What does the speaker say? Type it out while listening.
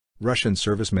Russian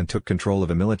servicemen took control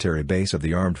of a military base of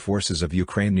the armed forces of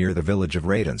Ukraine near the village of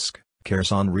Radansk,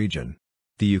 Kherson region.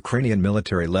 The Ukrainian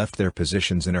military left their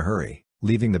positions in a hurry,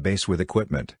 leaving the base with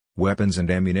equipment, weapons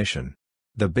and ammunition.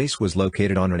 The base was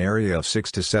located on an area of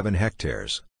 6 to 7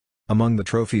 hectares. Among the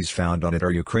trophies found on it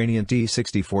are Ukrainian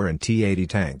T-64 and T-80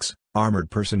 tanks, armored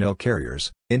personnel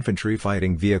carriers, infantry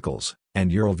fighting vehicles,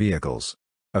 and Ural vehicles.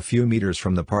 A few meters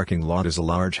from the parking lot is a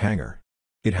large hangar.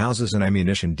 It houses an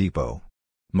ammunition depot.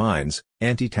 Mines,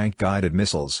 anti-tank guided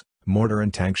missiles, mortar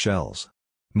and tank shells.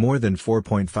 More than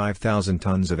 4.5 thousand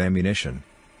tons of ammunition.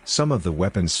 Some of the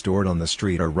weapons stored on the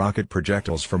street are rocket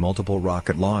projectiles for multiple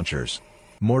rocket launchers.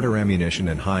 Mortar ammunition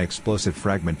and high explosive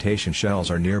fragmentation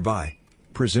shells are nearby.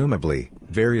 Presumably,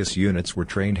 various units were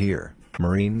trained here: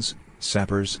 Marines,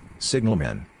 sappers,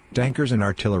 signalmen, tankers and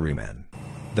artillerymen.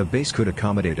 The base could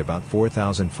accommodate about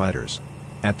 4,000 fighters.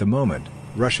 At the moment,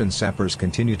 Russian sappers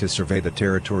continue to survey the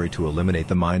territory to eliminate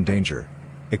the mine danger.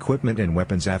 Equipment and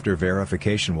weapons after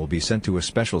verification will be sent to a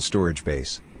special storage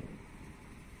base.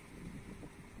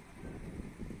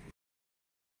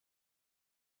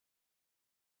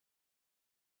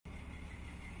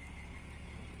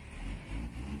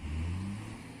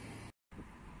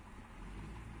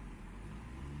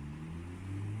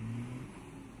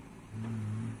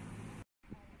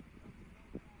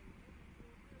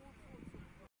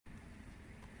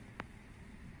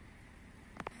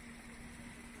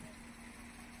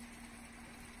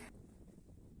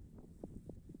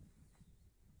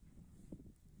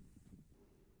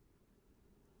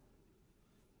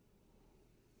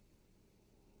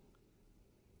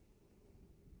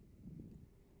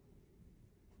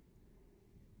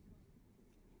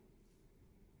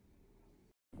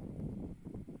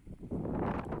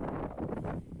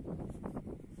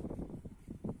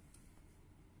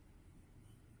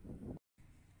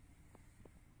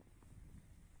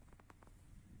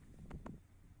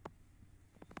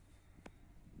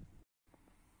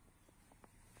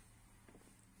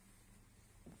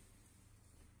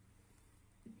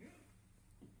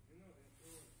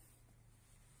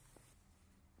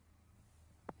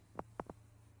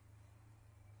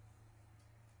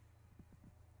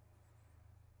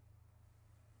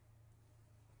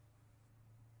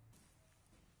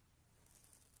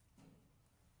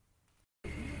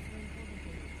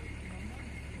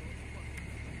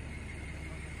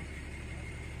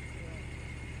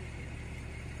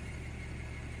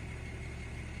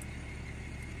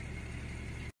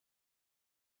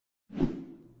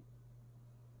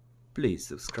 Please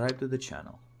subscribe to the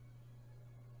channel.